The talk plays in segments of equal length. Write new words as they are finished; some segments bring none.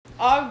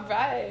All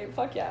right.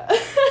 Fuck yeah.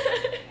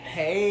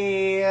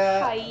 Hey.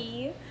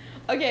 Hi.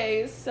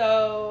 Okay,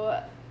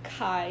 so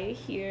Kai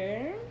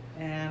here.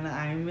 And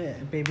I'm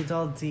Baby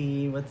Doll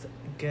D. What's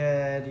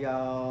good,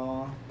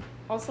 y'all?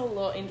 Also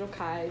Little Angel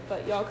Kai,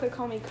 but y'all could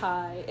call me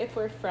Kai if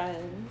we're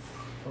friends.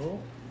 Oh.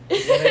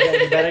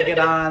 You better get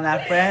on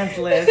that friends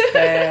list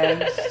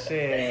then.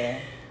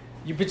 Shit.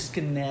 You bitches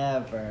can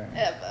never.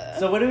 Ever.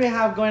 So what do we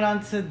have going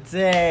on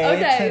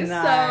today?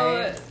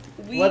 Tonight? So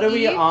what are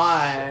we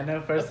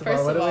on? First of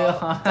all, what are we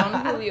on?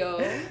 Don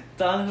Julio.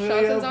 Don Julio.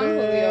 Shout out to Don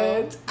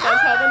Julio.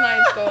 That's how the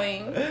night's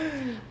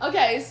going.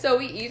 Okay, so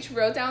we each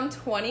wrote down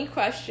 20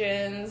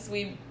 questions.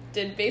 We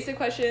did basic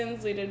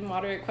questions, we did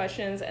moderate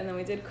questions, and then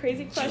we did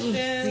crazy questions.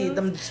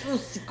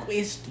 Juicy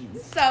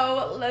questions.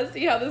 So let's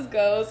see how this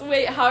goes.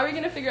 Wait, how are we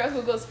gonna figure out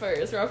who goes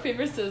first? Rock,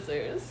 paper,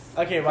 scissors.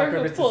 Okay, rock, For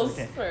who paper, pulls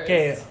scissors. first.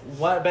 Okay,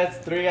 what bets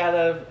 3 out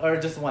of, or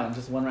just one?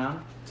 Just one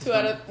round? Just Two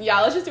one? out of, yeah,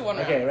 let's just do one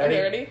round. Okay, ready?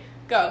 Okay, ready?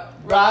 Go.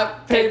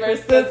 Rock, paper,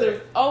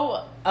 scissors.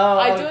 Oh,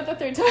 I do it the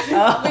third time.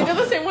 Oh. We did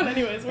the same one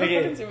anyways. We're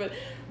Okay. fucking stupid.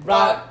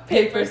 Rock,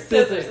 paper,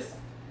 scissors.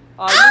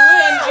 Oh, you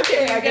win.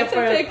 Okay, I you get go to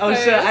first. pick Oh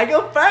first. shit, I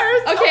go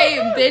first. Okay,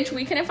 bitch,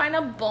 we couldn't find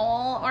a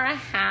bowl or a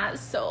hat,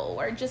 so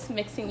we're just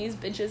mixing these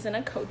bitches in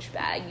a Coach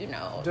bag, you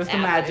know. Just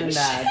average. imagine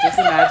that. Just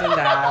imagine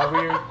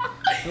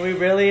that. We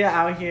really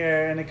out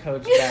here in a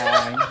Coach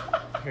bag.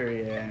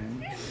 Period.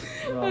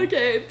 Well,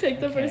 Okay,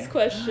 pick the Okay. first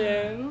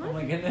question. Oh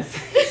my goodness.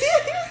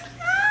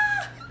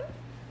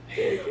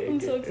 I'm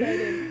so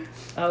excited.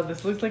 Oh,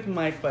 this looks like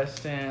my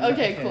question.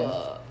 Okay,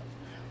 cool.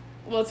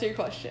 What's your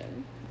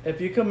question? If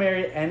you could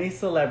marry any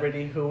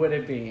celebrity, who would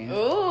it be?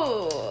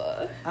 Ooh.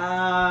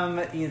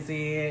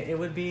 Easy. It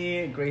would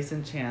be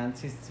Grayson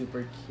Chance. He's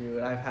super cute.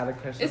 I've had a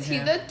crush on him. Is he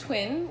the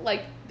twin?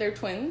 Like, they're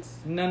twins?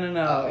 No.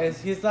 Oh.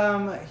 He's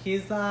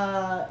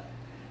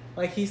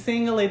like he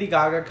sang a Lady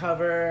Gaga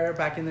cover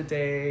back in the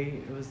day.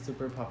 It was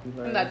super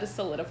popular. And that just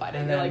solidified it.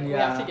 And You're then, like, we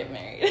yeah. have to get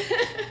married.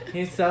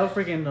 He's so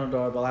freaking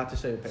adorable. I have to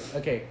show you a picture.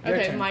 Okay, your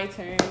Okay, turn. my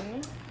turn.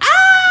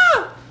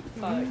 Ah!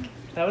 Fuck.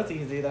 That was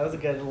easy. That was a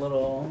good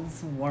little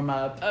warm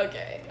up.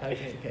 Okay.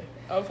 Okay.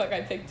 Oh, fuck,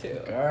 I picked two.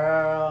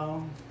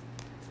 Girl.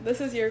 This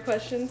is your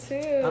question,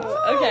 too.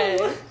 Oh.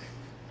 Okay.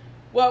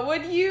 What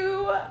would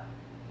you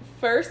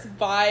first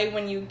buy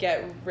when you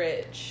get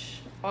rich?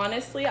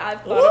 Honestly,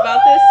 I've thought about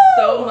this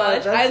so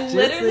much. That's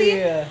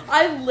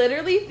I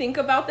literally think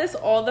about this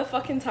all the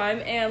fucking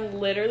time, and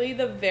literally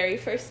the very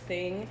first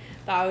thing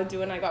that I would do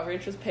when I got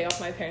rich was pay off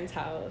my parents'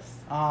 house.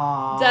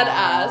 Aww. Dead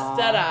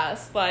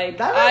ass. Like,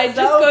 That was I just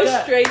so go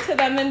good. straight to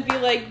them and be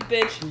like,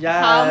 bitch,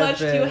 Yes, how much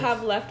do you bitch.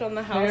 have left on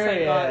the house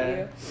I got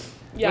Period.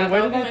 you? Yeah, Wait,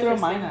 where that did would be I my throw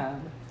first mine thing. at?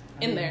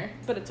 In there,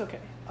 but it's okay.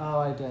 Oh,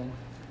 I did.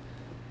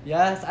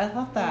 Yes, I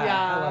love that. Yeah,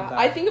 I love that.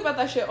 I think about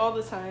that shit all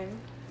the time.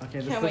 Okay,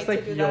 this Can't looks wait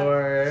like to do that.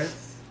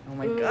 yours. Oh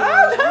my Ooh.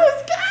 god,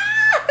 that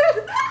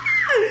was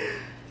good!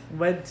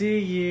 What do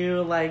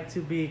you like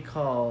to be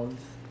called?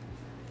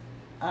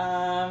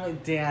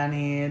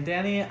 Danny.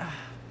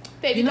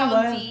 Baby You know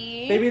doll what?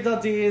 D. Baby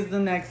Doll D is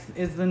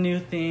the new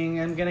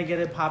thing. I'm gonna get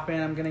it popping.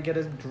 I'm gonna get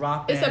it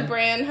dropping. It's a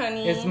brand,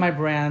 honey. It's my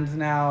brand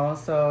now.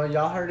 So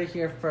y'all heard it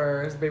here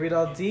first. Baby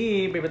Doll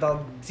D. Baby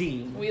Doll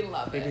D. We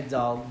love Baby it.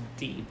 Doll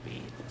D,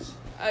 bitch.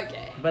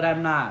 Okay. But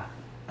I'm not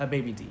a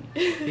baby D.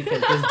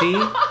 Because this D,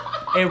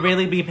 it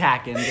really be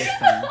packing this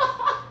time.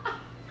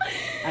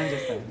 I'm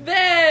just saying.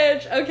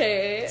 Bitch.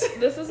 Okay,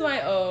 this is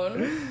my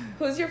own.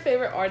 Who's your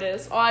favorite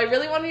artist? Oh, I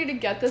really wanted you to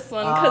get this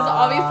one because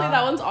obviously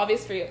that one's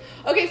obvious for you.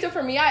 Okay, so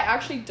for me, I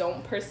actually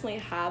don't personally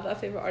have a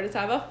favorite artist.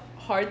 I have a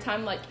hard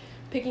time like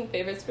picking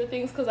favorites for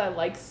things because I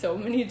like so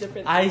many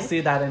different things. I see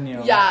that in you.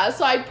 Yeah,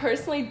 so I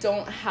personally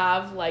don't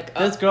have like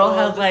This girl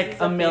has this like is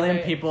a million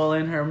favorite. people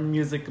in her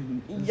music.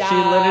 Yeah. She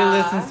literally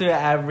listens to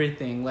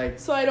everything. Like,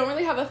 So I don't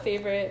really have a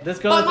favorite. This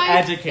girl but is my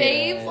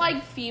educated. fave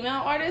like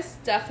female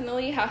artist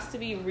definitely has to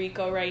be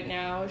Rico right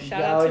now.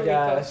 Shout out to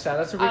Rico. Shout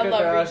out to I Rico,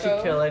 love girl. Rico.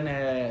 She's killing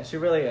it. She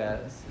really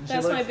is. And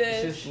That's my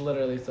bitch. She's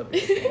literally so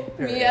beautiful.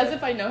 Me period. as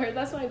if I know her.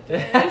 That's my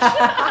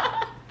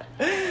bitch.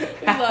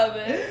 We love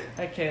it.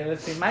 Okay,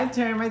 let's see. My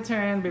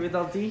turn. Baby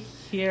Doll D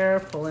here,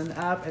 pulling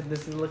up, and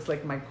this looks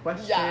like my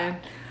question. Yeah.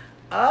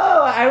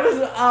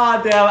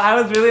 Oh, damn. I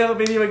was really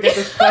hoping you would get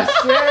this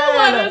question.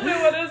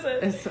 What is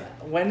it? It's,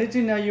 when did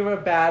you know you were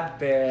a bad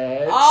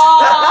bitch?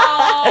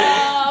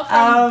 Oh,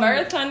 from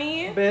birth,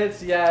 honey.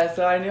 Bitch, yeah.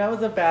 So I knew I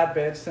was a bad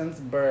bitch since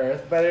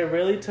birth, but it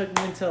really took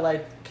me until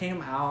I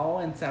came out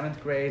in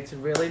 7th grade to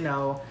really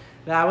know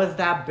that I was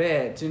that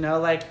bitch. You know,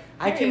 like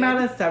I came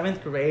out in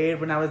 7th grade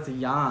when I was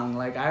young.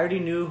 Like I already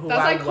knew who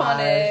I That's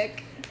iconic.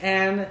 was.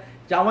 And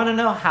y'all want to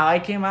know how I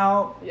came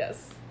out?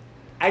 Yes.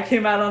 I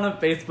came out on a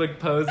Facebook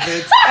post,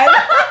 bitch.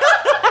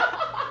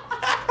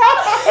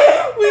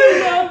 We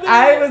love it.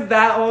 I was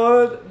that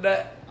old.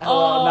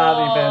 Well, not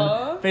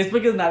Aw. even.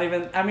 Facebook is not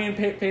even. I mean,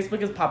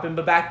 Facebook is popping,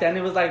 but back then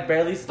it was like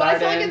barely But I started.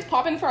 feel like it's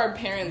popping for our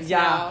parents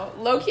Yeah. now.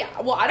 Low key.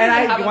 Well, I don't and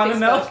even have you a want to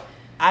know? Facebook.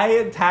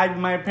 I tagged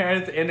my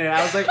parents in it.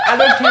 I was like, I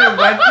don't care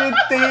what you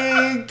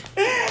think.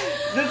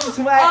 This is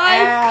who I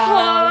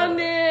am.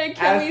 Iconic.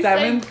 Can At we say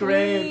 7th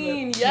grade,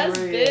 queen? Yes,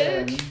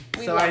 period. bitch.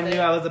 We so love I knew it.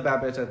 I was a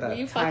bad bitch at that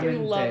We time fucking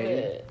and love day.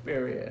 it.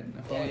 Period.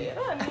 Yeah,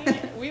 honey.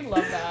 We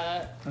love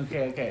that.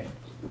 Okay.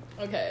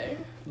 Okay.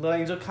 Little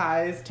Angel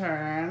Kai's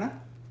turn.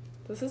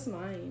 This is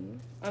mine.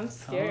 I'm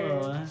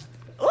scared.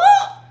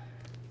 Oh.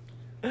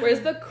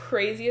 Where's the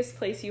craziest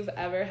place you've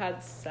ever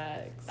had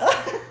sex?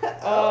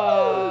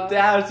 Oh,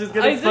 damn, she's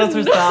gonna I expose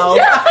did herself.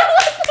 Yeah,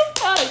 what the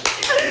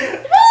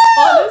fuck?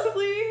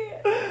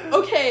 Honestly,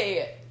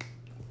 okay.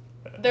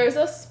 There's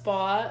a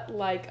spot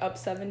like up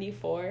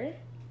 74.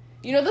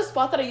 You know the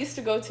spot that I used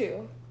to go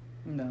to?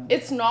 No.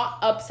 It's not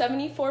up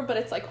 74, but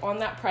it's like on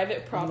that private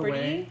On the property.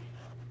 way?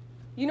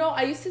 You know,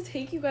 I used to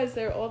take you guys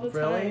there all the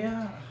Really?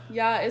 time.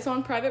 Yeah, it's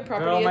on private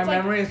property. Girl, my it's like,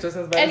 memory is just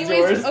as bad as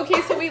anyways, yours.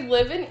 okay, so we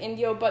live in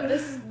Indio, but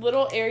this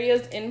little area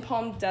is in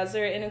Palm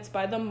Desert, and it's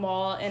by the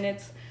mall, and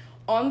it's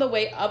on the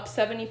way up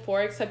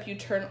 74, except you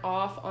turn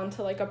off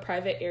onto like a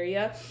private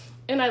area.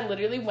 And I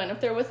literally went up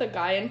there with a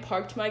guy and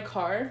parked my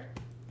car,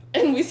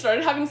 and we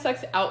started having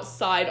sex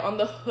outside on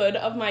the hood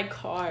of my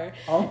car.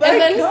 Oh my And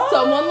then God.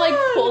 someone like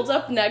pulled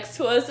up next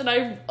to us,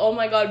 and oh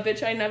my God,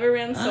 bitch, I never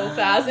ran so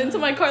fast into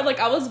my car. Like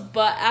I was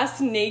butt ass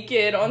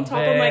naked on top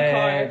of my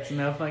car. Bitch,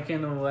 no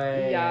fucking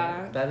way.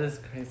 Yeah. That is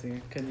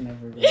crazy. Could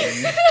never be.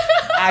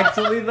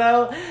 Actually,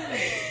 though,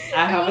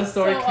 I have a was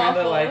story so kind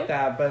of awful. like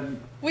that, but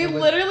We it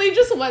was- literally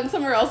just went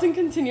somewhere else and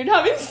continued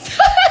having sex.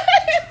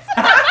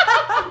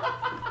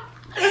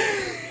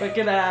 Fuck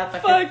it up.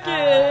 Fuck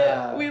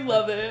it. We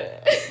love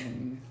it.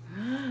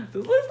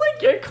 This looks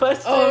like your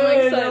question. Oh,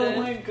 I'm excited.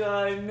 Oh my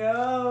god,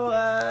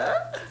 no.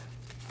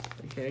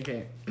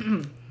 Okay.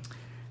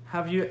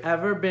 Have you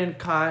ever been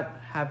caught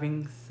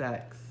having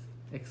sex?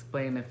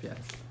 Explain if yes.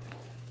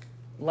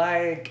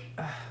 Like,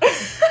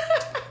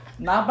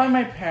 not by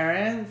my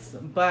parents,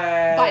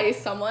 but By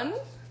someone?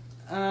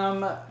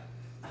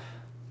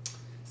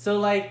 So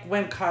like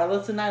when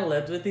Carlos and I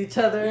lived with each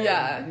other,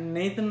 Yeah.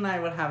 Nathan and I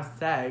would have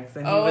sex,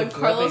 and Oh, he and was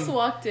Carlos living-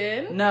 walked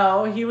in?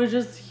 No, he would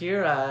just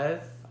hear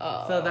us.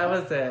 Oh. So that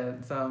was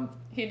it. So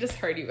He just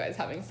heard you guys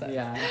having sex.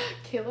 yeah.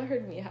 Kayla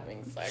heard me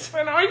having sex,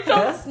 and I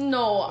don't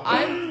know.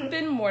 I've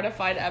been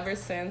mortified ever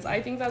since.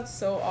 I think that's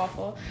so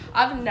awful.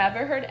 I've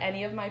never heard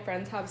any of my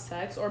friends have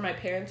sex, or my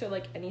parents, or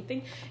like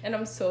anything, and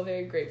I'm so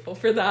very grateful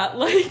for that.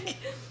 Like,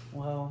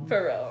 Well,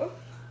 for real.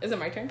 Is it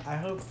my turn? I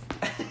hope.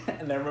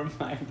 Never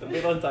mind.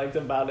 We don't talk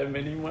about him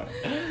anymore.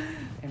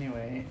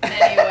 Anyway.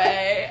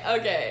 Anyway,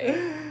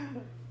 okay.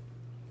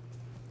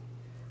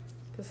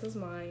 This is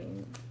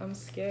mine. I'm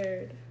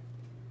scared.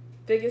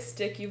 Biggest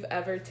dick you've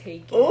ever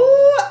taken.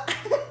 Ooh.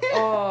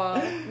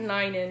 Oh,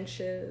 9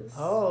 inches.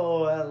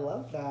 Oh, I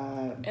love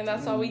that. And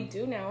that's all we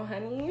do now,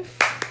 honey.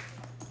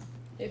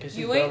 If 'Cause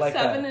you she's built ain't like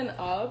 7 that. and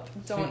up,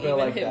 don't She feel even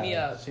like hit that. me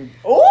up.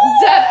 Oh.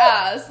 Dead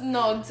ass.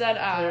 No, dead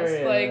ass.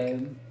 Like,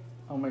 Period.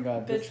 Oh my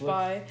god. this bitch, looks-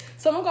 bye.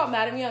 Someone got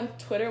mad at me on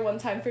Twitter one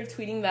time for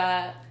tweeting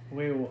that.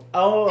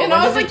 Oh. And when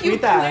I was did like, you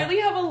tweet that?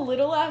 clearly have a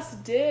little ass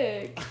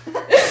dick.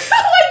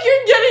 Like,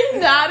 you're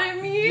getting mad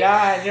at me?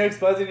 Yeah, and you're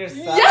exposing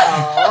yourself.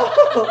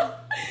 Yeah.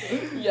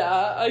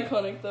 Yeah,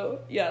 iconic though.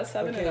 Yeah,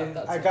 7 and Okay, up.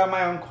 That's I got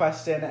my own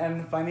question,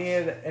 and funny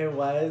it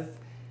was,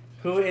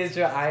 who is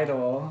your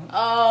idol?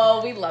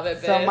 Oh, we love it,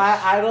 bitch. So my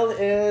idol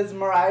is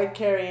Mariah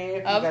Carey.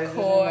 If Of you guys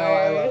didn't know,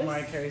 I love course.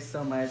 Mariah Carey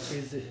so much.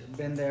 She's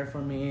been there for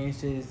me.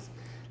 She's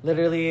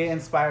literally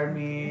inspired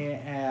me,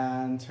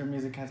 and her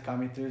music has got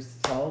me through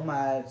so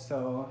much.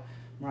 So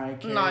Mariah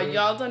Carey. No,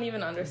 y'all don't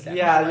even understand.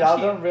 how Yeah, much y'all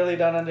you-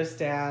 don't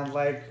understand.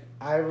 Like,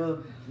 I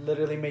will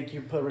literally make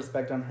you put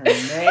respect on her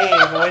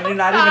name when you're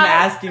not even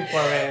asking for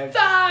it.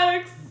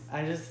 Facts.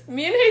 I just.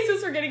 Me and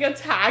Jesus were getting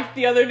attacked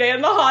the other day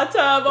in the hot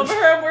tub over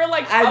her, and we're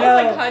like, I I know.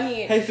 was like,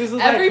 honey. Jesus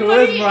was everybody-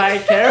 like, who is Mariah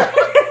Carey?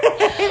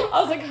 I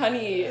was like,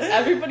 honey,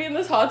 everybody in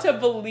this hot tub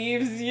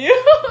believes you.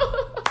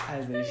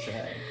 As they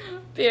should.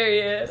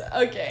 Period.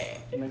 Okay.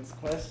 Next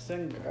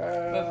question,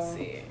 girl. Let's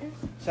see.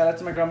 Shout out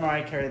to my girl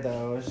Mariah Carey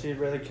though. She's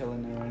really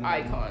killing it right now.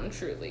 Icon,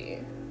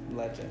 truly.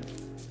 Legend.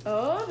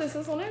 Oh, this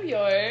is one of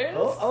yours.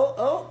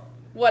 Oh.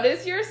 What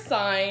is your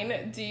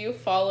sign? Do you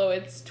follow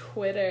its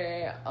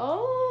Twitter?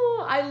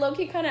 Oh, I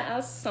low-key kind of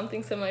asked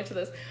something similar to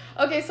this.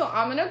 Okay, so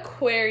I'm an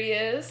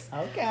Aquarius.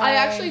 Okay. I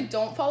actually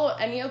don't follow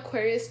any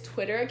Aquarius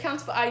Twitter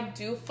accounts, but I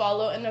do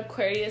follow an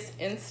Aquarius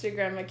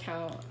Instagram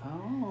account.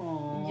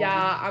 Oh.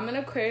 Yeah, I'm an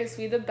Aquarius.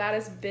 We the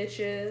baddest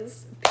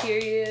bitches,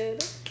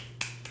 period,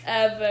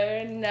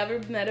 ever. Never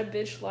met a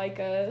bitch like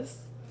us.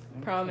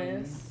 Okay.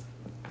 Promise.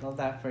 Love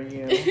that for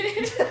you.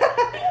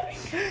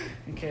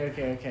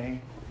 Okay.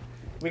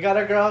 We got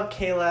our girl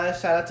Kayla.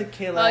 Shout out to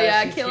Kayla. Oh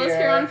yeah, She's Kayla's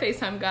here on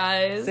FaceTime,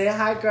 guys. Say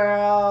hi,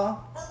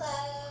 girl.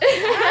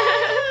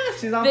 Hello.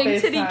 She's on Big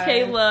FaceTime. titty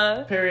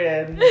Kayla.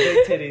 Period.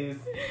 Big titties.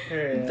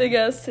 Period. Big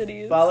ass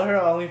titties. Follow her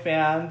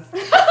OnlyFans.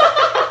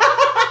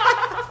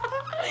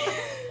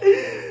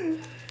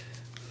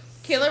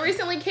 Kayla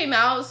recently came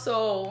out,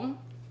 so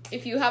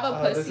if you have a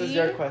pussy This is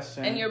your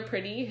question. and you're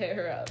pretty, hit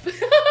her up.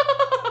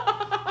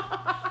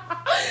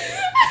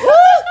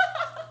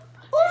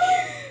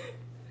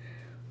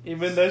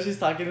 Even though she's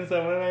talking to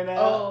someone right now.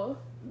 Oh.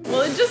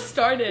 Well, it just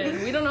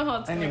started. We don't know how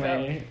it's going to go.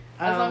 Anyway,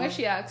 As long as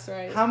she acts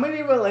right. How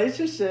many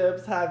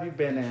relationships have you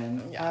been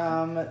in?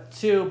 Yeah.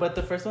 2, but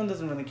the first one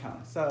doesn't really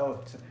count.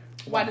 So,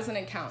 why doesn't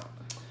it count?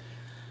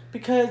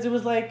 Because it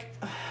was like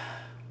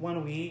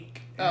 1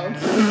 week. Oh.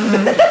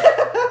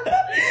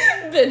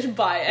 Bitch,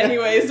 bye.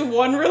 Anyways,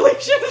 1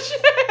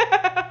 relationship.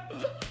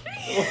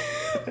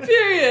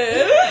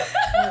 Period.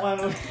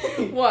 1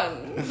 week.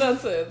 1.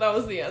 That's it. That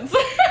was the answer.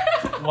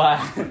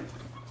 1.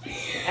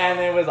 And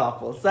it was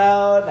awful.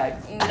 So,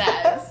 next.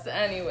 Next.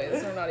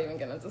 Anyways, we're not even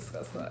gonna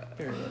discuss that.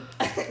 Period.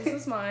 This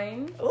is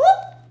mine.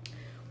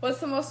 What's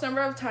the most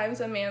number of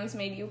times a man's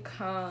made you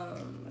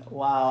come?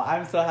 Wow,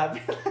 I'm so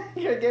happy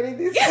you're getting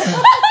these.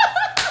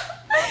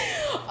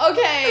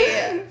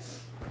 Okay.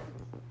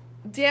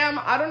 Damn,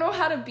 I don't know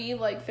how to be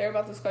like fair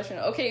about this question.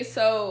 Okay,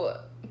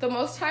 so the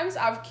most times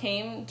I've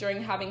came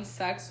during having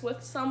sex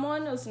with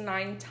someone was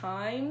 9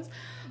 times.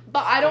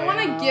 But I don't want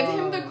to give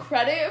him the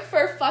credit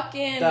for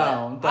fucking...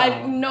 Don't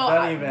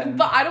even.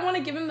 But I don't want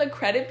to give him the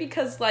credit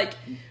because, like,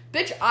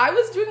 bitch, I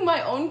was doing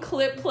my own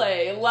clip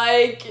play.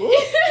 Like...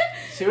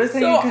 She was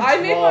taking so control.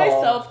 I made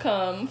myself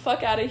come.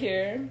 Fuck out of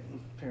here.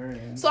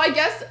 Period. So I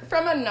guess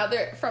from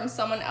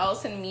someone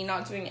else and me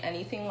not doing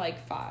anything, like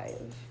 5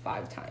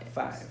 times.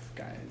 5,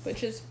 guys.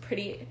 Which is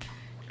pretty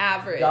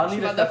average, y'all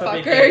need to step up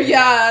your motherfucker. game.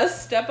 Yeah,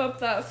 step up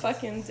that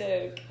fucking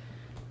dick.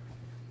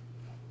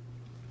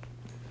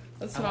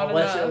 That's not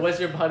enough. What's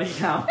your body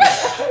count?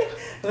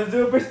 Let's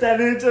do a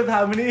percentage of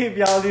how many of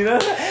y'all need to...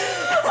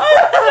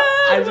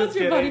 I'm What's just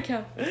your kidding. body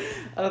count?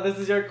 Oh, this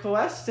is your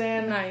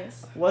question.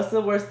 Nice. What's the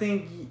worst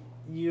thing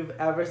you've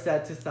ever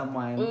said to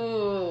someone?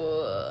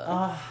 Ooh.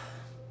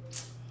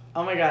 Oh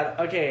my god.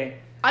 Okay.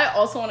 I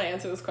also want to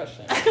answer this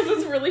question because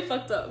it's really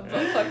fucked up,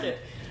 but fuck it.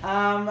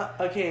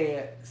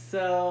 Okay.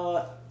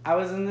 So I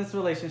was in this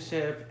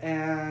relationship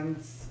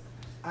and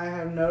I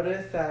have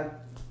noticed that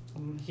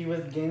he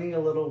was gaining a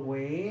little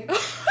weight. Shut up!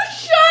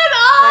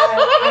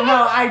 I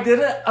know, I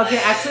didn't. Okay,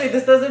 actually,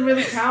 this doesn't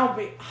really count.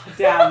 But,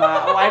 damn,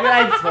 why did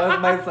I expose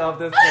myself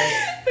this way?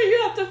 But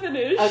you have to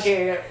finish.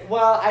 Okay,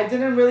 well, I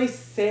didn't really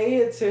say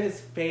it to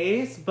his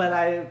face, but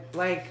I,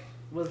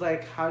 was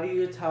like, how do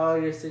you tell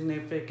your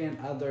significant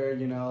other,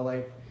 you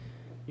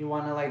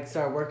want to,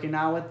 start working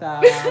out with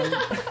them?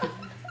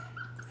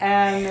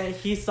 And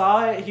he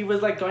saw it. He was,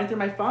 going through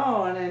my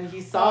phone, and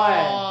he saw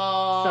it.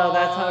 So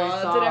that's how he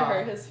saw it. Did it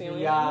hurt his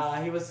feelings?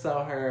 Yeah, he was so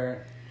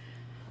hurt.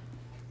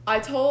 I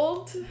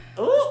told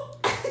Ooh.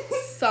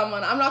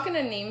 someone, I'm not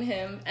gonna name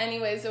him.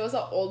 Anyways, it was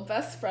an old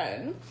best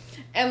friend.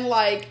 And,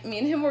 me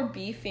and him were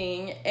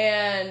beefing.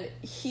 And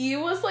he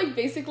was,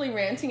 basically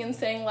ranting and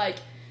saying,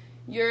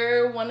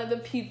 you're one of the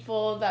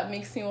people that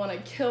makes me want to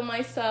kill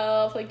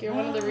myself. You're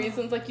one of the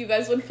reasons, you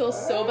guys would feel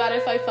so bad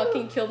if I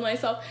fucking killed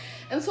myself.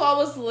 And so I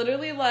was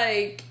literally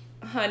like,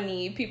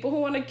 honey, people who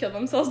want to kill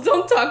themselves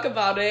don't talk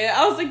about it.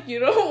 I was like, you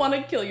don't want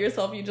to kill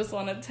yourself. You just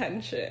want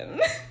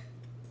attention.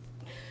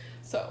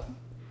 So,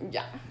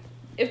 yeah.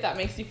 If that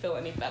makes you feel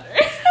any better.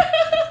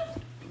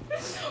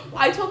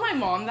 I told my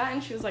mom that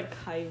and she was like,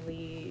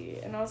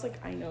 Kylie. And I was like,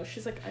 I know.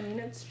 She's like, I mean,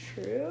 it's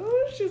true.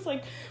 She's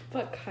like,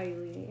 but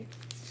Kylie.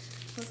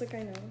 I was like,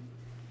 I know.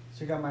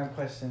 She got my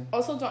question.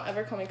 Also, don't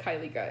ever call me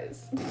Kylie,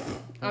 guys.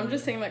 I'm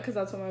just saying that because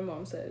that's what my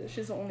mom said.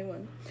 She's the only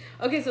one.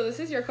 Okay, so this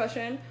is your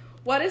question.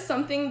 What is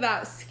something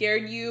that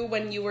scared you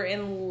when you were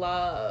in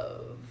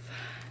love?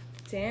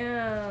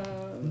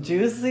 Damn.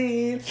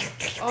 Juicy.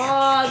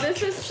 Oh,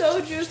 this is so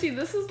juicy.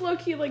 This is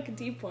low-key, a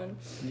deep one.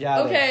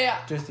 Yeah. Okay.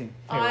 Juicy.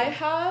 I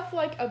have,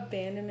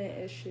 abandonment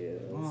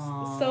issues.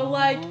 Aww. So,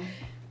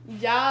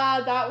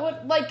 yeah, that would,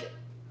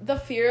 the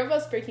fear of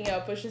us breaking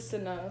up was just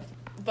enough.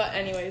 But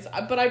anyways,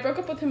 I broke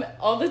up with him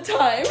all the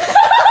time.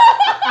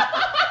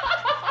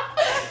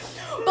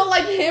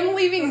 But, him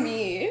leaving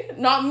me,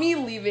 not me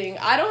leaving.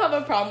 I don't have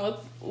a problem with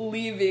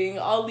leaving.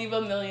 I'll leave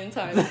 1,000,000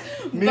 times.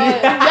 Me?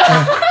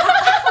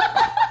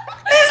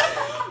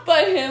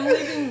 But him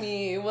leaving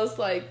me was,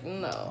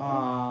 no.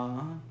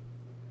 Aww.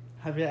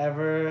 Have you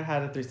ever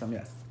had a threesome?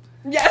 Yes.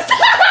 Yes.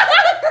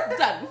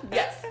 Done.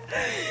 Yes.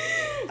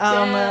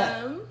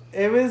 Damn.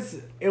 It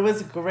was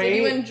great. Did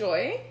you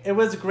enjoy? It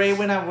was great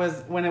when it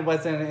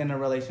wasn't in a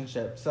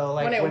relationship. So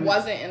when it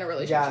wasn't in a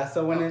relationship. Yeah.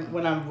 So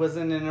when I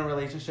wasn't in a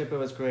relationship, it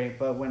was great.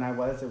 But when I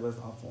was, it was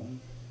awful.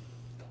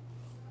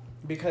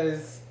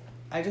 Because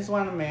I just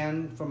want a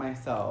man for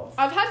myself.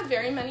 I've had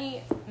very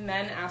many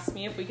men ask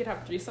me if we could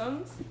have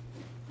threesomes.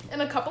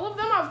 And a couple of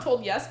them I've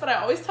told yes, but I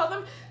always tell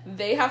them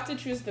they have to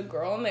choose the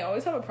girl, and they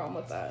always have a problem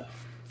with that.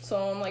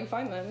 So I'm like,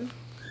 fine then.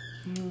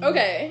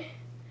 Okay.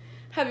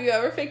 Have you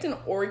ever faked an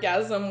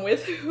orgasm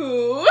with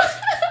who?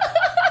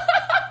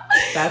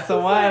 That's the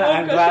one.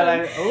 I'm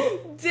glad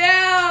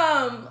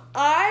Damn.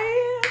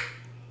 I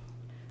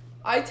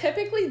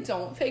typically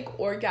don't fake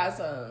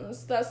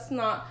orgasms. That's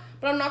not...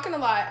 But I'm not gonna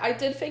lie. I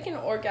did fake an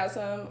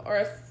orgasm, or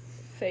I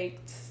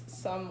faked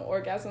some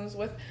orgasms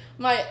with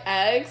my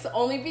ex,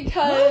 only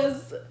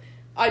because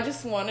I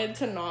just wanted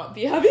to not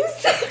be having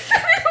sex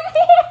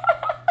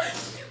anymore.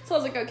 So I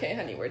was like, okay,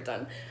 honey, we're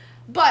done.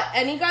 But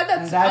any guy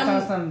that's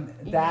on some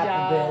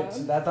dap,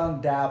 bitch. That's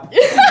on dap.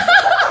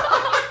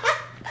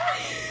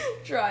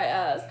 Dry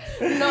ass.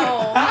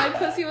 No, my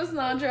pussy was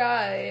not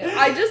dry.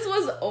 I just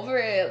was over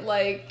it.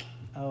 Like,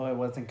 Oh, it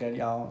wasn't good,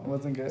 y'all. It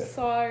wasn't good.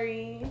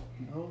 sorry.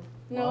 No.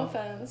 No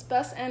offense.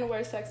 Best and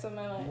worst sex of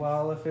my life.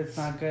 Well, if it's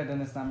not good,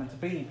 then it's not meant to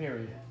be,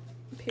 period.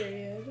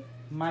 Period.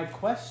 My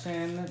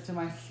question to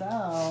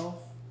myself: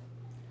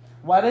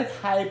 what is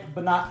hype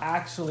but not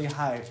actually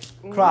hype?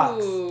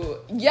 Crocs. Ooh.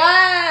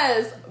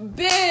 Yes,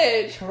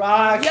 bitch.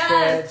 Crocs,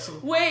 Yes.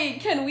 bitch. Wait,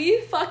 can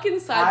we fucking I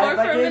sidebar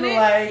for a fucking minute?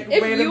 like-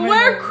 If wait a you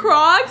wear minute.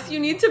 Crocs, you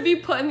need to be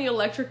put in the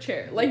electric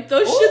chair. Like,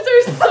 those shits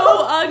are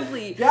so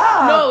ugly.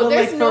 Yeah. No, but,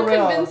 there's like, no for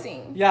real.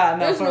 convincing. Yeah, no,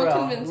 There's for no real.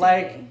 convincing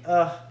Like, me.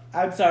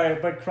 I'm sorry,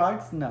 but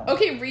Crocs, no.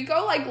 Okay,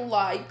 Rico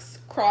likes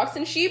Crocs,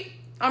 and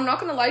I'm not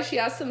gonna lie, she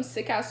has some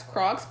sick ass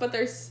Crocs, but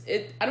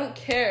I don't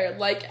care.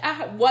 Like,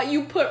 what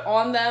you put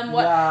on them,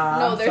 what? Yeah,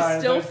 no, I'm they're sorry,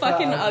 still they're so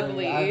fucking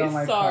ugly. I don't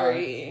like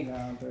Sorry.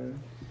 Crocs. Yeah,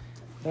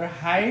 they're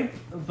hype,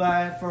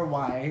 but for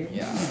why?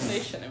 Yeah, they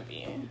shouldn't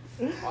be.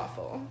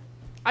 Awful.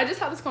 I just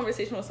had this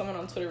conversation with someone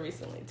on Twitter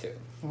recently too.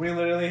 We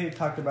literally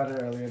talked about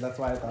it earlier. That's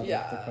why I thought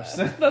Yeah, that was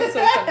the question. that's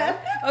so funny.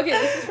 Okay,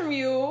 this is from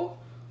you.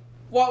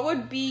 What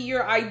would be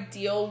your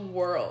ideal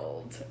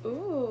world?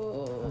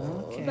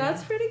 Ooh, Okay.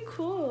 that's pretty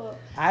cool.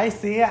 I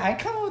see. I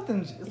come up with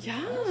them. Yeah,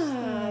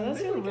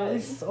 that's They're really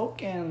good.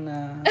 soaking.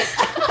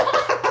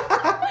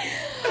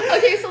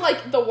 Okay, so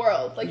like the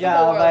world, like the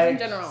whole world like in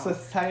general.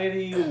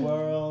 society,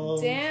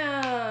 world.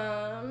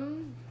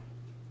 Damn.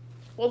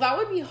 Well, that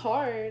would be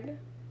hard.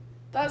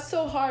 That's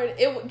so hard.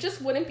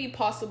 Just wouldn't be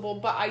possible,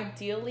 but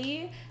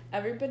ideally,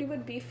 everybody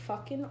would be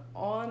fucking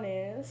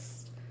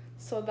honest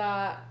so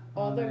that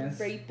all the Honest.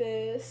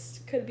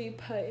 rapists could be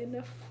put in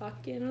a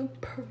fucking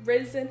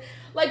prison.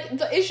 Like,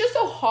 it's just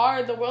so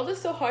hard. The world is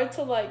so hard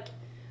to, like,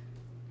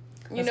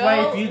 you That's know?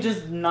 why if you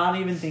just not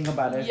even think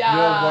about it, Yeah.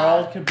 your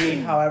world could be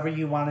however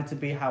you want it to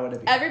be, how would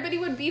it be? Everybody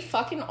would be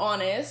fucking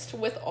honest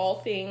with all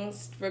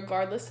things,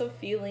 regardless of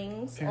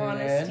feelings.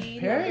 Honesty.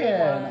 Period.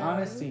 number one.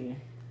 Honesty.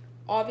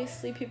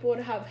 Obviously, people would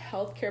have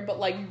healthcare, but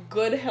like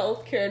good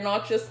healthcare,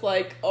 not just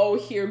like, oh,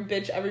 here,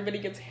 bitch, everybody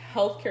gets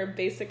healthcare,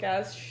 basic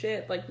ass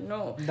shit. Like,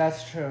 no.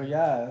 That's true.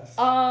 Yes.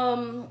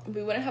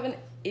 We wouldn't have an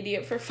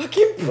idiot for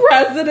fucking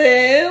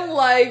president.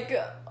 Like,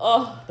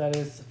 oh That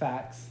is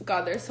facts.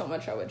 God, there's so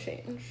much I would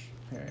change.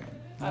 Period.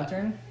 My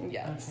turn.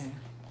 Yes. Okay.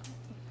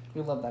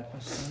 We love that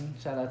question.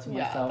 Shout out to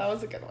Yeah, myself. that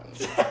was a good one.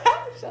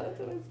 Shout out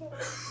to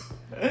myself.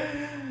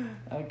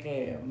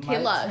 Okay. My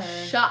Kayla,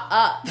 turn. shut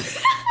up.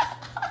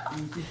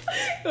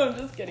 No, I'm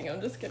just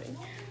kidding.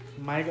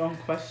 My own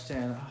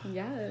question.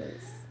 Yes.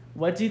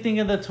 What do you think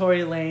of the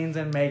Tory Lanez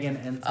and Megan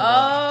incident?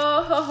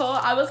 Oh,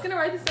 I was gonna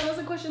write this down as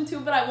a question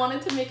too, but I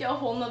wanted to make it a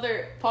whole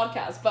nother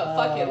podcast. But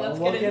fuck it, let's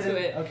we'll get into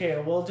it.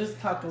 Okay, we'll just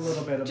talk a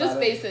little bit about Just it.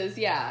 bases,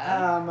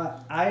 yeah.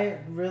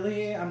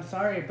 I'm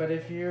sorry, but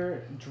if you're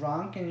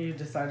drunk and you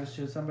decide to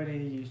shoot somebody,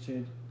 you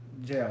should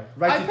jail.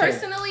 I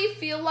personally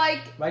feel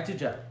like Right to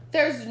jail.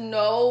 there's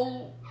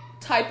no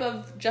type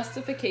of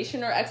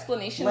justification or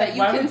explanation Like, that you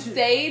why can would you-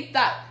 say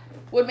that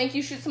would make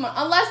you shoot someone,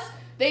 unless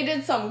they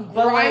did some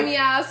But, like- grimy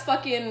ass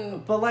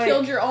fucking but, like-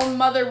 killed your own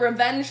mother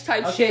revenge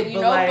type Okay, shit, you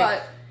but, know. like,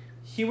 But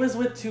He was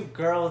with two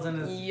girls and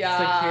his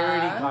Yeah.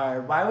 security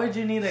guard. Why would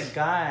you need a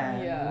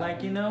gun? yeah,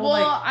 Like, you know, well,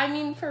 like... I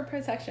mean, for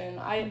protection,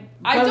 I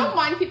But- don't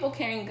mind people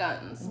carrying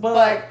guns, But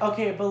like,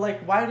 okay, but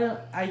like, why do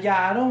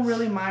I don't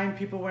really mind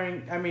people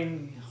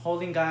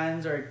holding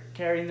guns or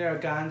carrying their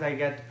guns. I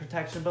get the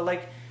protection, but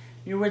like,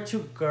 you were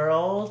two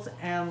girls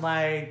and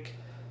like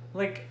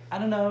I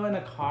don't know, in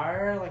a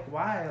car. Like,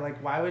 why?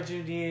 Like, why would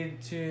you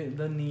need to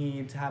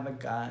have a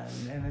gun?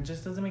 And it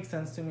just doesn't make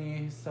sense to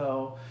me.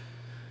 So,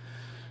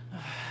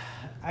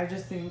 I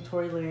just think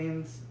Tory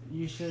Lanez,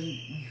 you should.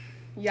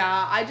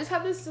 Yeah, I just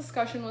had this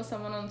discussion with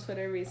someone on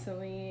Twitter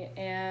recently,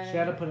 and She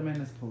had to put him in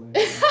his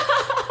police.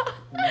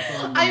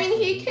 I mean,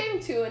 he came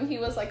too, and he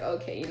was like,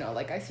 okay, you know,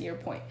 like, I see your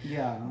point.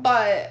 Yeah.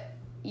 But,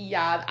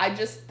 yeah,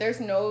 there's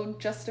no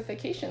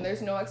justification.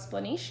 There's no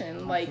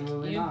explanation. Absolutely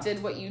like, you not.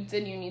 did what you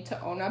did, you need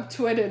to own up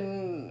to it,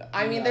 and,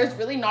 I mean, Yeah. there's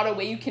really not a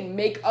way you can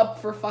make up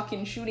for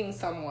fucking shooting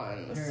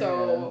someone. Period.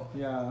 So,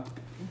 Yeah.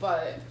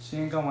 but... She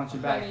ain't gonna want you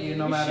back. Honey, You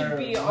no you matter should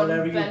be on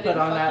whatever you bended put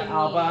on that fucking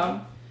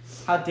album.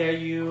 How dare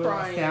you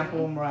Crying.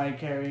 sample Mariah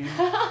Carey?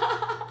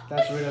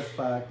 That's rude as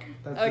fuck.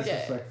 That's Okay.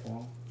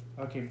 disrespectful.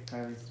 Okay,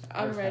 Kylie.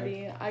 I'm first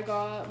ready. I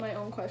got my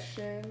own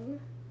question.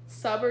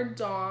 Sub or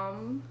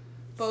dom,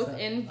 both Sub.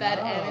 in bed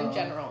and in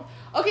general.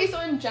 Okay, so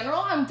in general,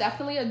 I'm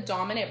definitely a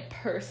dominant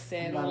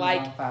person. That is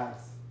Like, not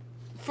facts.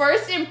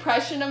 first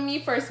impression of me,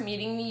 first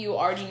meeting me, you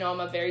already know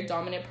I'm a very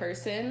dominant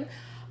person.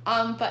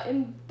 But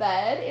in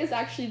bed is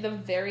actually the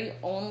very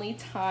only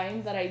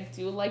time that I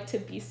do like to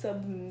be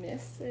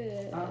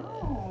submissive.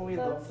 Oh, we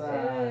That's love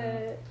that.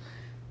 it.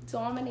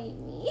 Dominate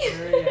me.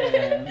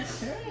 Period.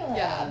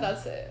 Yeah,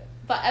 that's it.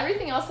 But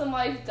everything else in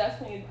life,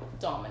 definitely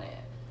dominant.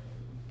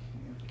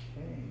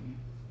 Okay.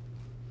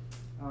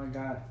 Oh, I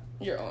got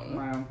Your own.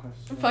 my own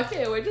question. Fuck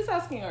it, we're just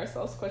asking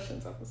ourselves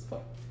questions at this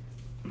point.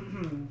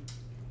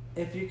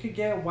 if you could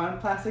get one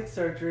plastic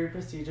surgery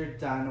procedure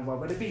done, what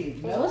would it be?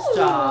 Nose Ooh,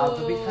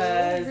 job,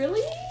 because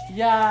really?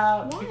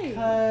 yeah, Why?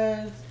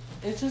 because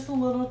it's just a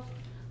little.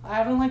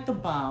 I don't like the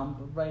bump,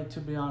 right? To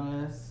be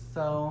honest,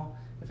 so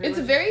if It's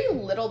very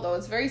little though.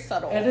 It's very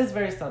subtle. It is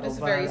very subtle. It's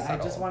but very I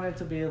subtle. just want it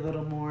to be a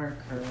little more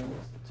curved.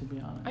 To be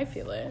honest, I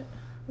feel it.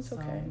 It's So,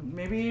 okay.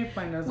 maybe if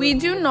my nose. We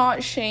was do more-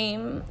 not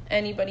shame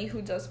anybody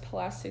who does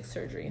plastic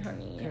surgery,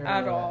 honey, at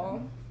Period.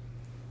 all.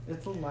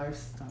 It's a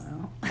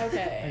lifestyle.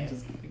 Okay. I'm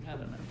just kidding. I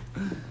don't know.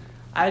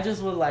 I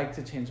just would like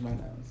to change my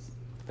nose.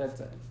 That's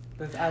it.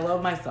 I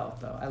love myself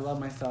though. I love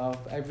myself.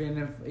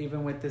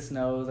 Even with this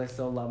nose, I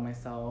still love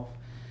myself.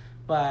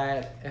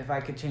 But if I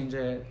could change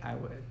it, I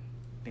would.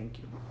 Thank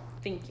you.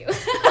 Thank you.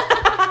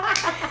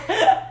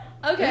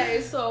 Okay,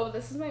 so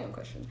this is my own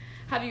question.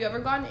 Have you ever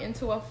gotten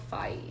into a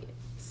fight?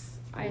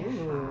 I have.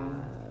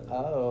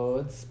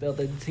 Oh, spill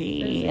the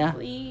tea.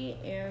 Physically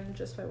and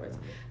just by words.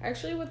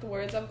 Actually, with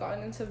words, I've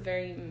gotten into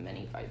very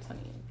many fights,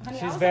 honey. I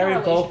She's was in a very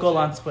vocal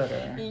on relationship.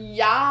 Twitter.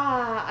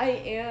 Yeah,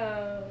 I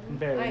am.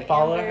 Very. I am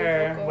Follow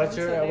very her. vocal What's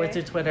on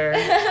your Twitter?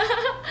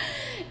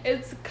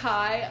 It's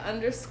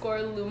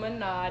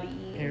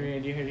Kai_Luminati.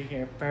 Period. You heard it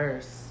here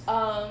first.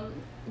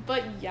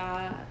 But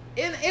yeah,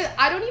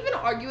 I don't even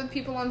argue with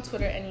people on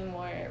Twitter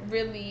anymore.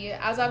 Really,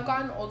 as I've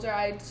gotten older,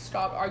 I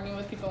stopped arguing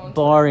with people on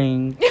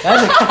Boring.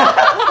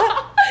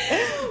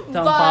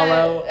 Don't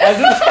follow.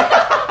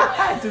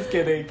 Just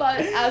kidding. But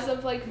as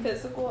of like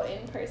physical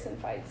in-person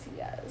fights,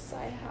 yes,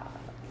 I have.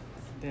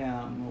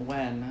 Damn.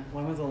 When?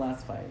 When was the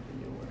last fight that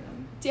you were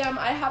in? Damn,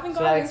 I haven't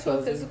Should I gotten into a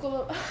expose you?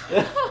 physical.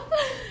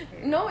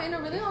 No, in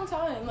a really long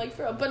time, like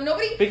for real. But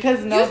nobody.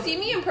 Because no. You see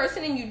me in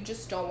person and you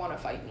just don't want to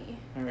fight me.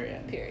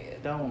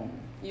 Period. Don't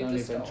You even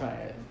just don't. try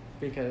it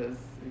because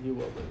you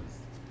will lose.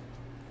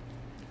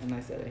 And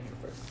I said it here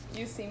first.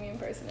 You see me in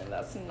person and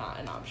that's not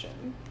an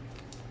option.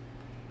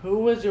 Who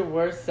was your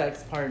worst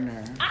sex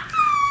partner?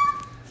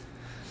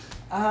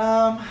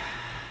 I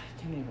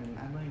don't even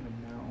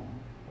know.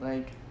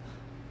 Like,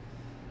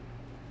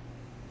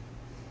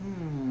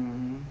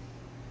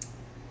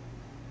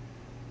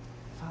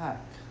 fuck.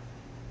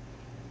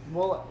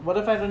 Well, what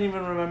if I don't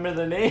even remember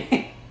the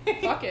name?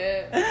 Fuck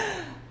it.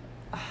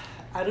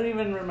 I don't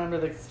even remember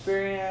the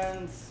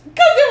experience.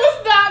 Because it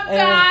was that It was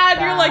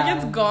bad. You're like, bad.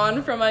 it's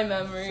gone from my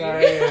memory.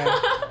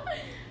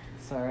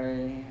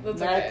 Sorry. That's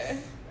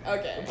Next.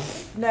 okay.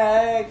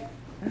 Next.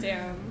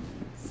 Damn.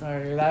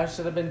 Sorry, that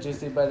should have been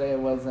juicy, but it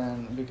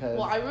wasn't because.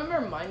 Well, I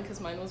remember mine because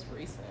mine was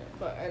recent.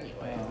 But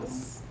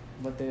anyways.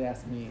 What they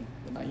asked me,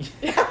 but not you.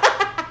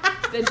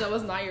 Bitch, that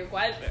was not your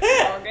question.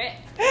 Okay.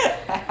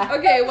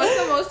 Okay, what's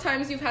the most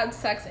times you've had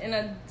sex in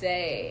a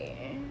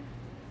day?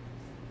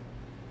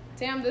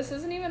 Damn, this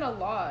isn't even a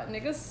lot.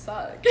 Niggas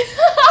suck.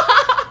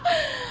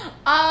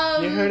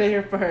 You heard it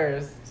here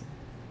first.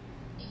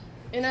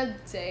 In a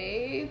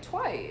day,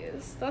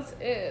 twice. That's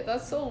it.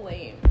 That's so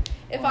lame.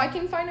 If I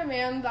can find a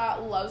man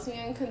that loves me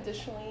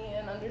unconditionally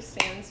and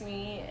understands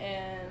me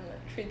and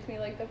treats me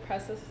like the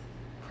precious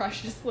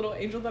little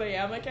angel that I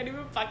am, I can't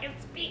even fucking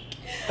speak.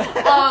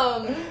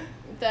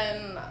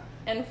 Then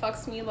and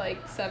fucks me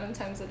like 7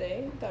 times a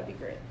day, that'd be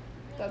great.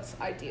 That's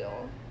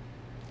ideal.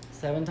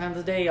 7 times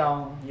a day,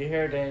 y'all. You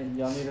heard it.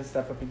 Y'all need to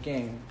step up your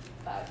game.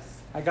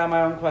 Facts. I got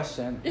my own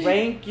question.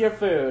 Rank your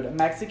food: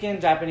 Mexican,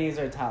 Japanese,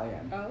 or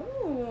Italian?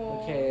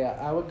 Oh. Okay,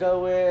 I would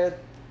go with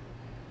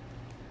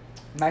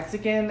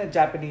Mexican,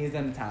 Japanese,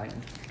 and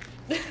Italian.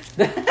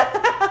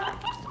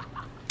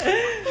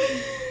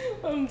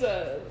 I'm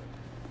dead.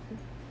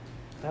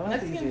 That was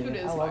Mexican easy. food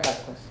is I love hard. that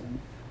question.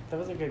 That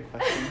was a good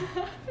question.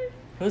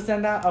 Who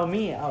sent that? Oh,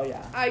 me. Oh,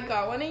 yeah. I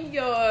got one of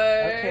yours.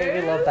 Okay,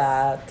 we love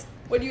that.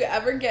 Would you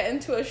ever get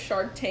into a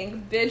Shark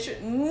Tank,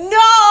 bitch?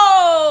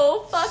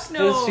 No! Fuck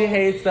no. She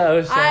hates the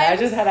ocean. I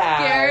just had to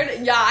scared.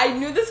 ask. Yeah, I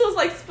knew this was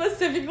like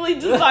specifically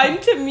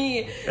designed to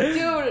me.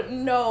 Dude,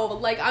 no.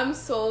 Like, I'm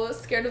so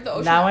scared of the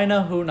ocean. Now I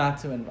know who not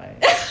to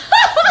invite.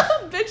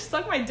 Bitch,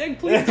 suck my dick.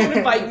 Please don't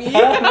invite me.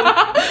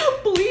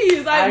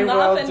 Please, I'm not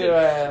will offended. do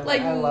it.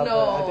 Like, I love no.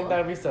 it. I think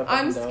that would be so fun.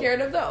 I'm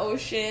scared of the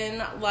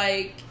ocean.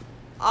 Like,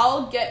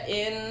 I'll get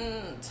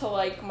in to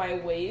like my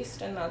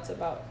waist and that's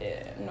about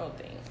it. No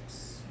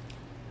thanks.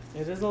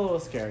 It is a little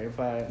scary,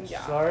 but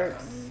Yeah.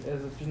 sharks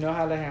is if you know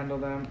how to handle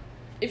them.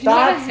 If you know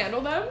how to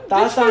handle them,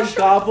 That's bitch, on they're sharks.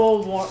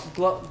 gobble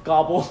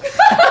Gobble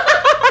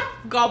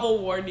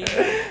warning.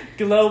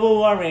 global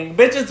warming.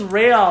 Bitch, it's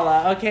real.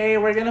 Okay,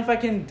 we're gonna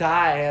fucking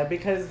die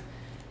because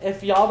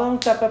if y'all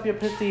don't step up your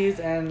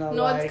pussies and No,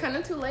 like, it's kind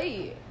of too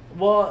late.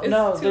 well, it's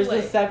no, too there's a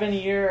late.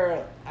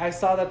 7-year. I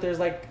saw that there's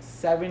like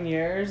 7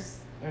 years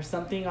or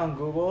something on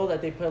Google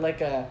that they put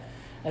like a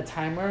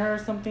timer or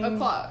something. A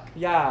clock.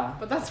 Yeah.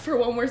 But that's for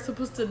when we're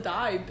supposed to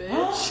die,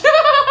 bitch.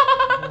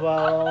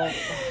 Well,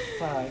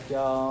 fuck,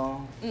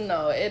 y'all.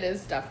 No, it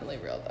is definitely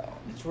real though.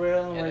 It's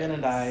real and It we're gonna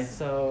is. die.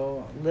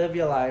 So live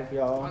your life,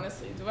 y'all.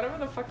 Honestly, do whatever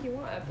the fuck you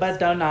want. at But this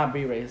do not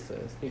be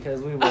racist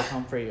because we will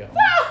come for you.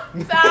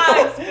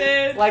 Facts,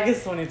 bitch. Like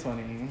it's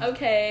 2020.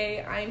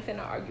 Okay, I ain't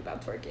finna argue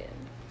about twerking.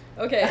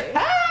 Okay.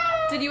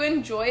 Did you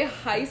enjoy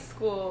high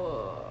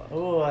school?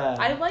 Ooh,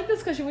 I like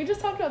this question. We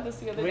just talked about this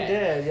the other day. We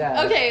did,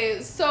 yeah.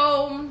 Okay,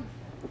 so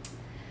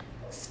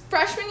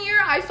freshman year,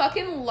 I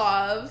fucking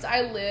loved.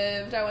 I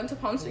went to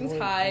Palm Springs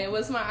High. It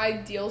was my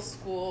ideal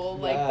school.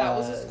 Like, that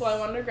was the school I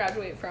wanted to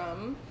graduate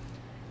from.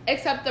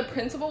 Except the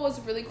principal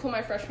was really cool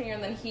my freshman year,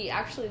 and then he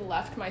actually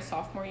left my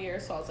sophomore year,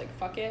 so I was like,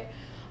 fuck it.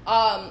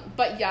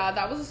 But yeah,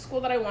 that was a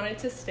school that I wanted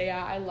to stay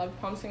at. I loved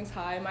Palm Springs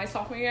High. My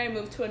sophomore year, I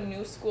moved to a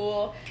new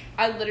school.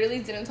 I literally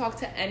didn't talk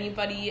to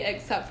anybody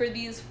except for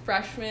these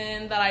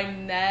freshmen that I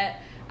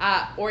met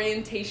at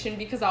orientation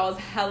because I was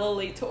hella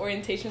late to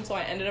orientation, so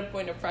I ended up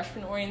going to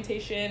freshman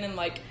orientation, and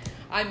like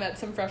I met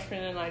some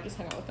freshmen and I just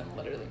hung out with them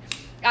literally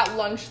at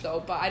lunch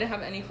though, but I didn't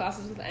have any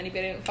classes with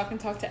anybody. I didn't fucking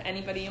talk to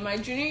anybody. And my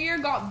junior year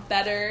got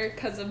better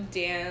because of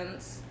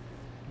dance.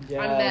 Yeah,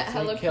 I met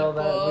hella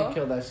people. We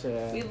killed that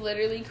shit. We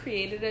literally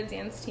created a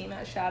dance team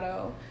at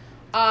Shadow.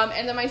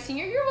 And then my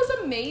senior year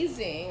was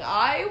amazing.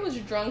 I was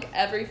drunk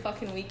every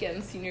fucking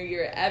weekend senior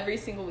year, every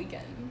single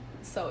weekend.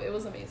 So it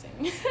was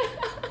amazing.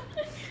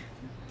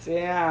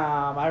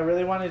 Damn, I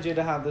really wanted you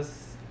to have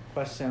this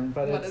question,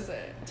 but what is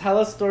it? Tell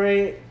a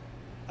story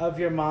of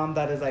your mom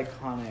that is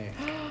iconic.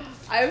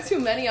 I have too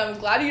many. I'm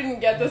glad you didn't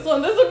get this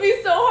one. This would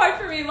be so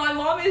hard for me. My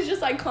mom is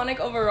just iconic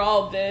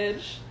overall,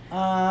 bitch.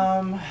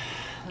 Let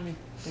me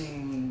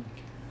think.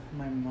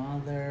 My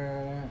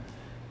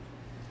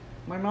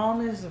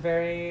mom is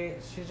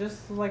she's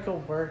just like a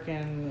work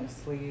and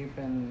sleep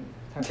and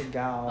type of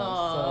gal.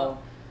 Aww. So,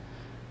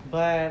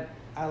 but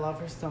I love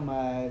her so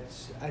much.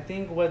 I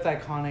think what's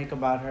iconic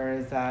about her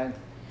is that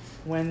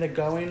when the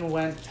going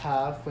went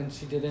tough, when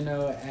she didn't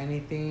know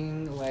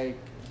anything, like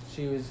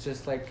she was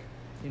just like,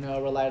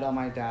 relied on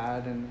my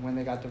dad, and when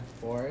they got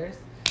divorced,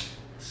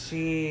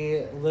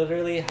 she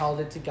literally held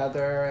it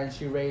together and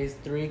she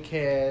raised 3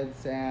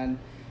 kids and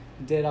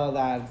did all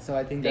that. So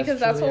I think that's because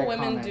that's what iconic.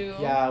 women do.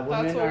 Yeah,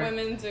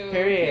 women do.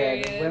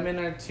 Period. Women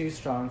are too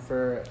strong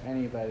for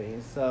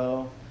anybody.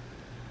 So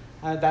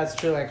that's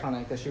truly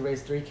iconic that she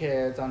raised 3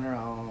 kids on her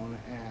own,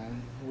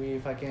 and we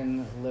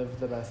fucking live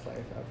the best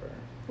life ever.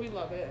 We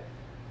love it.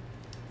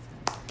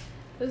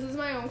 This is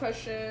my own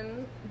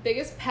question.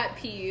 Biggest pet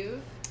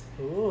peeve.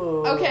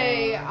 Ooh.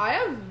 Okay, I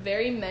have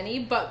very many,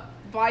 but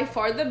by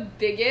far the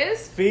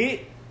biggest.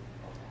 Feet.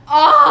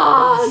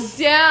 Oh,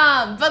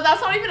 damn. But that's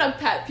not even a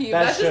pet peeve.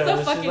 That's just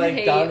a fucking like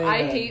hate.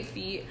 I hate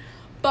feet.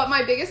 But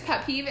my biggest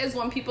pet peeve is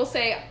when people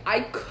say, I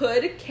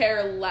could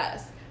care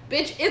less.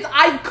 Bitch, it's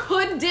I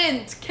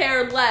couldn't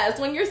care less.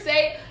 When you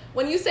say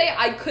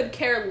I could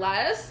care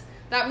less,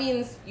 that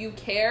means you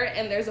care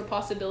and there's a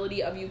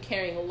possibility of you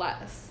caring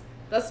less.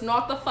 That's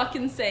not the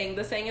fucking saying.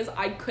 The saying is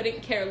I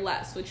couldn't care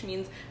less, which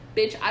means,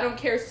 bitch, I don't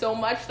care so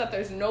much that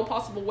there's no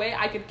possible way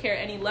I could care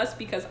any less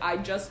because I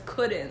just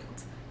couldn't.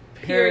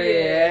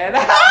 Period.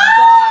 Bye.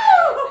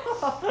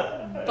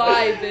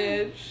 Bye,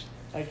 bitch.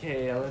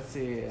 Okay, let's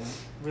see.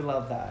 We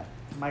love that.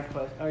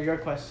 Your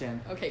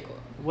question. Okay, cool.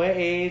 What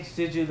age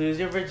did you lose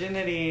your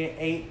virginity?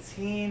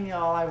 18,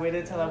 y'all. I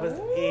waited till I was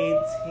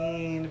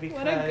 18 because...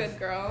 What a good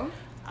girl.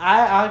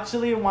 I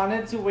actually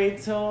wanted to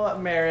wait till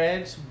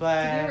marriage,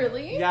 but... Did you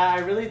really? Yeah, I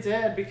really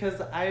did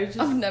because I just...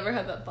 I've never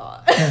had that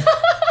thought.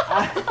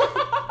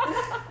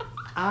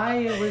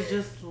 I was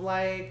just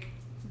like,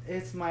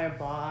 it's my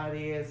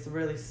body. It's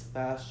really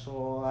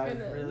special.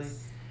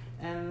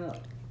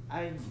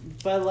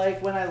 But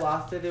like when I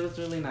lost it, it was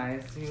really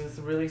nice. He was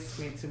really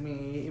sweet to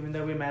me, even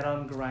though we met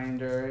on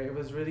Grindr.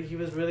 He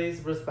was really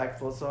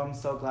respectful. So I'm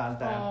so glad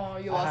that. Oh,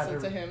 you lost it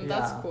to him. Yeah.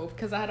 That's cool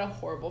because I had a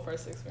horrible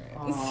first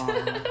experience.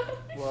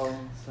 Well,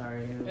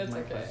 sorry. It was it's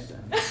my okay.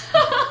 question.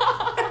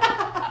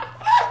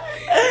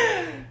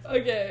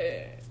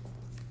 Okay,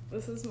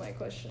 this is my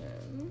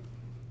question.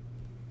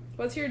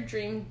 What's your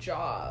dream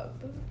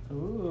job?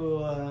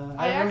 Ooh,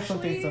 I have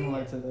something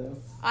similar to this.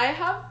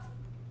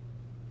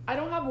 I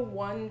don't have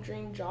one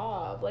dream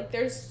job. Like,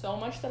 there's so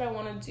much that I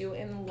want to do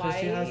in life. Because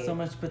she has so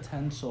much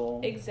potential.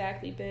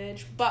 Exactly,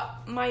 bitch.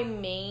 But my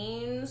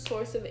main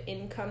source of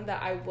income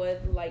that I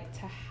would like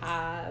to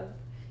have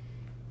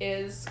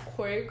is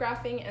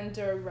choreographing and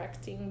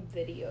directing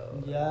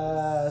videos.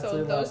 Yes,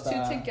 so those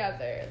two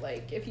together.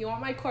 Like, if you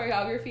want my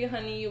choreography,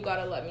 honey, you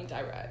gotta let me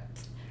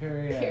direct.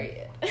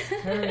 Period.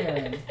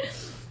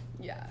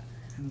 Yeah.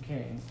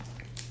 Okay.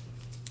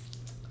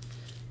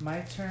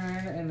 My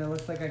turn, and it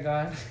looks like I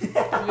got...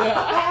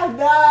 Yeah.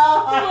 No!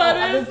 What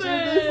is it?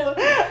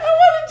 I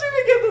wanted you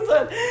to get this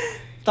one.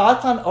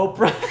 Thoughts on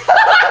Oprah?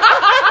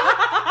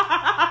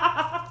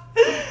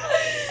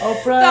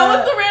 Oprah. That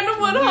was the random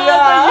one, huh? Yeah.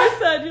 That you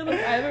said. You're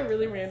like, I have a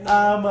really random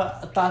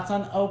thoughts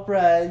on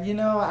Oprah.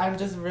 I'm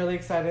just really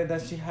excited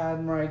that she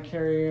had Mariah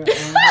Carey in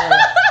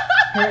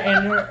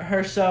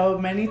her show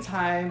many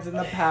times in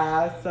the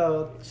past.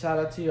 So shout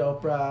out to you,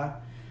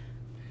 Oprah.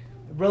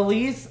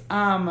 Release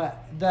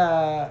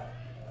the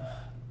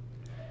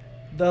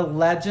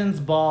Legends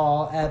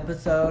Ball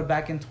episode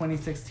back in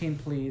 2016,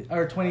 please,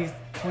 or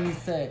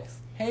 2026.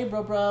 Hey,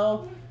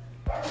 bro.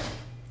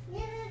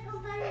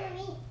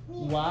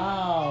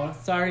 Wow.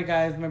 Sorry,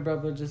 guys. My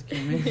brother just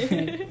came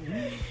in.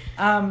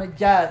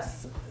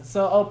 Yes.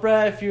 So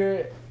Oprah, if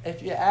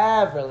you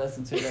ever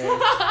listen to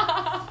this,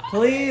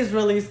 please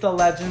release the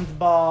Legends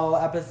Ball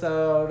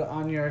episode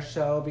on your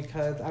show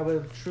because I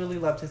would truly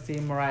love to see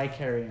Mariah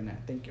Carey in it.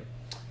 Thank you.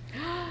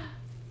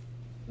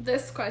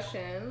 This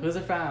question. Who's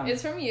it from?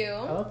 It's from you.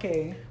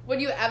 Okay.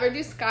 Would you ever do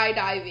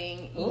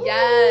skydiving? Ooh,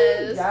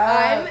 yes.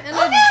 I'm an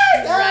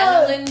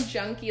yes. adrenaline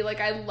junkie.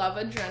 Like, I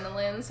love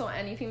adrenaline. So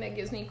anything that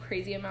gives me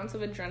crazy amounts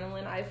of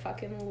adrenaline, I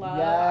fucking love.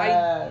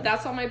 Yes.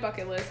 That's on my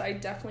bucket list. I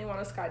definitely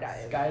want to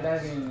skydive.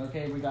 Skydiving.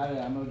 Okay, we got it.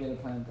 I'm going to get a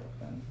plan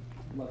then.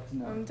 Love to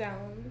know. I'm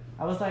down.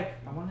 I was like,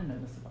 I want to know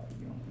this about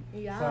you.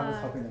 Yeah. So I was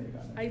hoping that you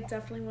got it. I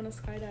definitely want to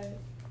skydive.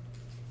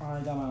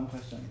 I got my own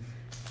question.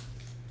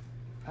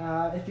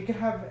 If you could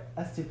have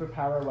a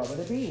superpower, what would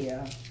it be?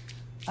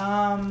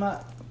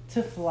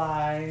 To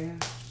fly.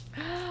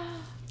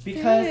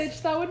 Because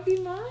Bitch, that would be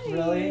mine.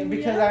 really,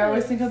 because I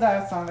always think of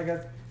that song that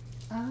goes,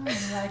 "I'm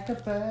like a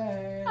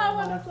bird, I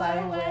wanna fly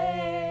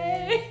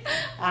away.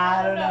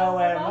 I don't know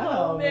where my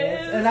home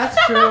is," and that's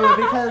true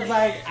because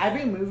like I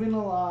be moving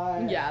a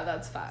lot. Yeah,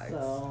 that's facts.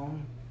 So,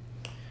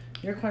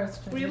 your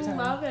question. We your time.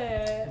 love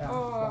it. Yeah,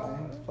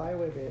 Aww. fly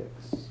away,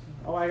 bitch.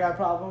 Oh, I got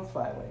problems.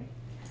 Fly away.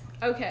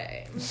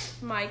 Okay,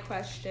 my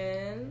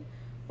question.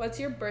 What's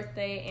your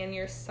birthday and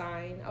your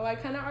sign? Oh, I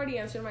kind of already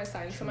answered my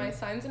sign. So my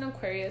sign's an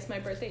Aquarius. My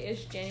birthday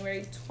is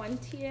January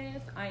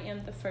 20th. I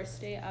am the first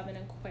day of an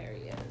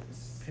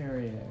Aquarius.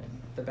 Period.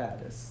 The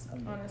baddest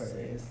of the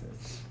Honestly.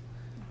 Aquariuses.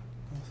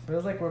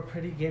 Feels like we're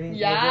pretty getting.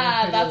 Yeah,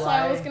 pretty that's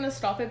why I was light. gonna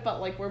stop it,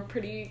 but like we're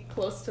pretty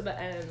close to the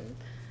end.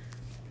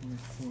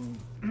 Let's see.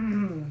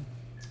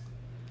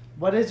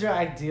 What is your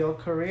ideal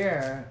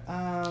career?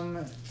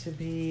 To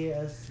be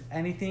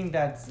anything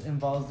that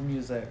involves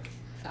music.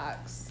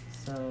 Facts.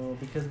 So,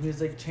 because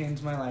music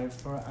changed my life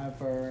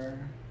forever,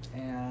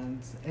 and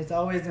it's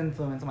always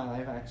influenced my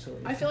life,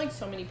 actually. I feel like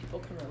so many people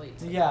can relate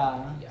to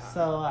Yeah. Yeah.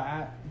 So,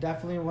 I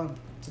definitely want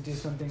to do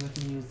something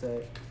with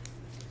music.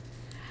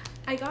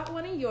 I got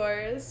one of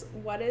yours.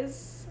 What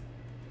is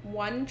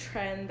one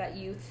trend that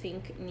you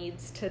think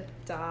needs to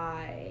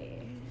die?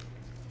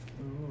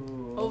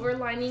 Ooh.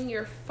 Overlining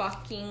your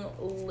fucking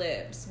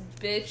lips.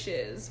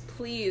 Bitches,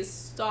 please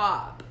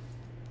stop.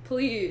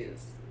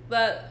 Please.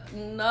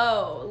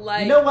 No,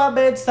 like... You know what,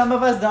 bitch? Some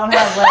of us don't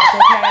have lips,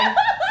 okay?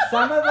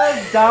 Some of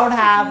us don't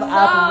have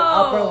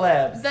upper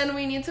lips. Then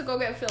we need to go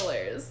get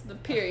fillers. The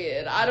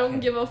period. I don't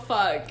give a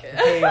fuck.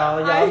 Okay,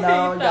 y'all I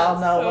know hate that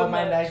so what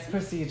my much. next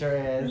procedure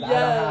is. Yes. I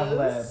don't have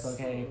lips,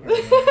 okay?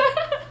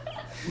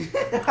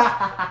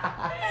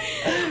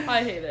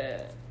 I hate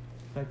it.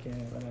 Okay,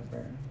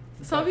 whatever.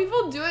 Some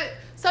people do it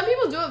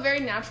very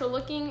natural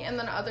looking, and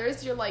then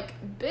others you're like,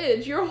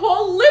 bitch, your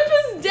whole lip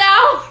is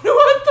down.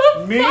 What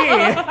the Me?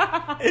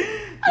 fuck?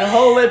 Your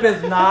whole lip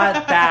is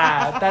not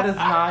that. That is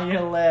not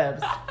your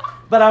lips.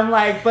 But I'm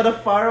like,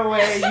 but far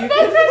away you can.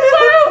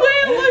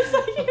 It looks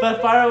like it.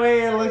 But far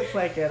away it looks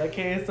like it.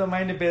 Okay, so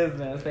mind your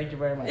business. Thank you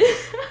very much.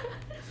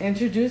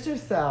 Introduce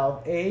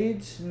yourself.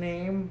 Age,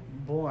 name,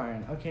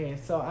 born. Okay,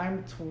 so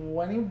I'm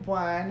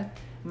 21.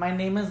 My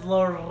name is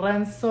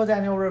Lorenzo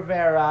Daniel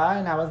Rivera,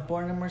 and I was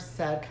born in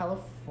Merced,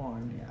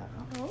 California.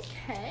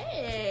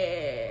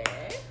 Okay.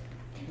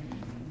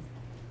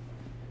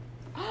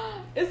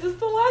 Is this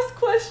the last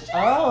question?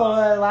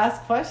 Oh,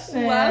 last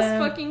question. Last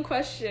fucking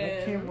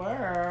question. Okay,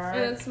 word.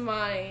 And it's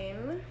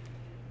mine.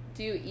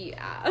 Do you eat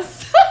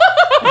ass?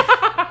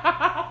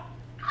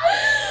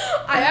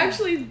 I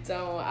actually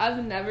don't.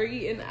 I've never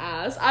eaten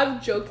ass.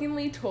 I've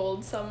jokingly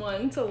told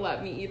someone to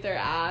let me eat their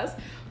ass,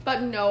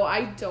 but no,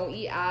 I don't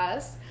eat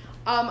ass.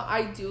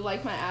 I do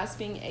like my ass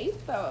being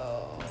ate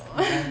though.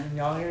 And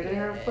y'all heard it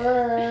here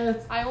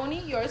first. I won't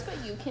eat yours,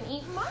 but you can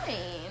eat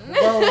mine.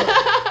 Well,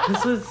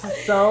 this was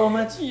so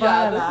much fun.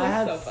 Yeah, this I was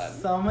had so fun.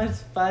 so much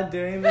fun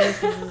doing this.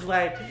 This is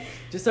like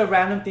just a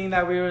random thing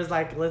that we was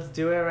like, let's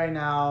do it right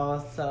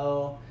now.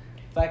 So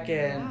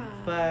fucking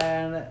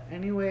fun.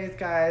 Anyways,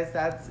 guys,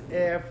 that's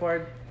it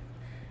for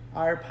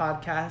our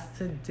podcast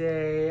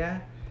today.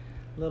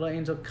 Little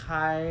Angel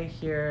Kai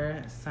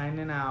here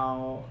signing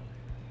out.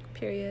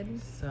 Period.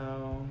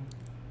 So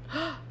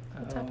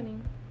What's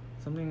happening?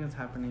 Something is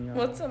happening, y'all.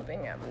 What's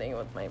something happening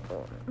with my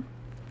phone?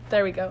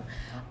 There we go.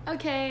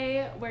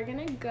 Okay, we're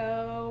gonna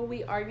go.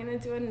 We are gonna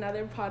do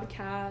another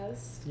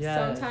podcast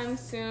sometime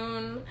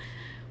soon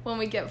when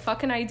we get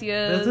fucking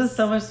ideas. This is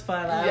so much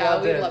fun. I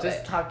loved we it. love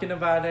Just it. talking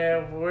about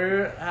it. We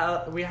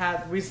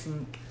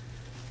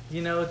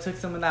took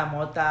some of that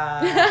mota.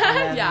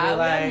 And Yeah, we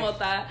we had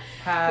mota.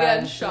 We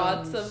had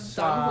shots of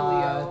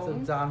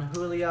Don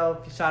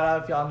Julio. Shout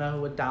out if y'all know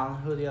who Don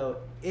Julio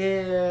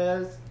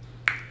is.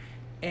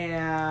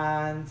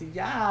 And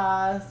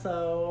yeah,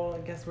 so I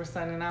guess we're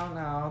signing out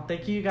now.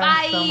 Thank you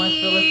guys so much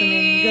for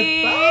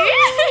listening.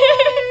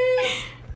 Goodbye.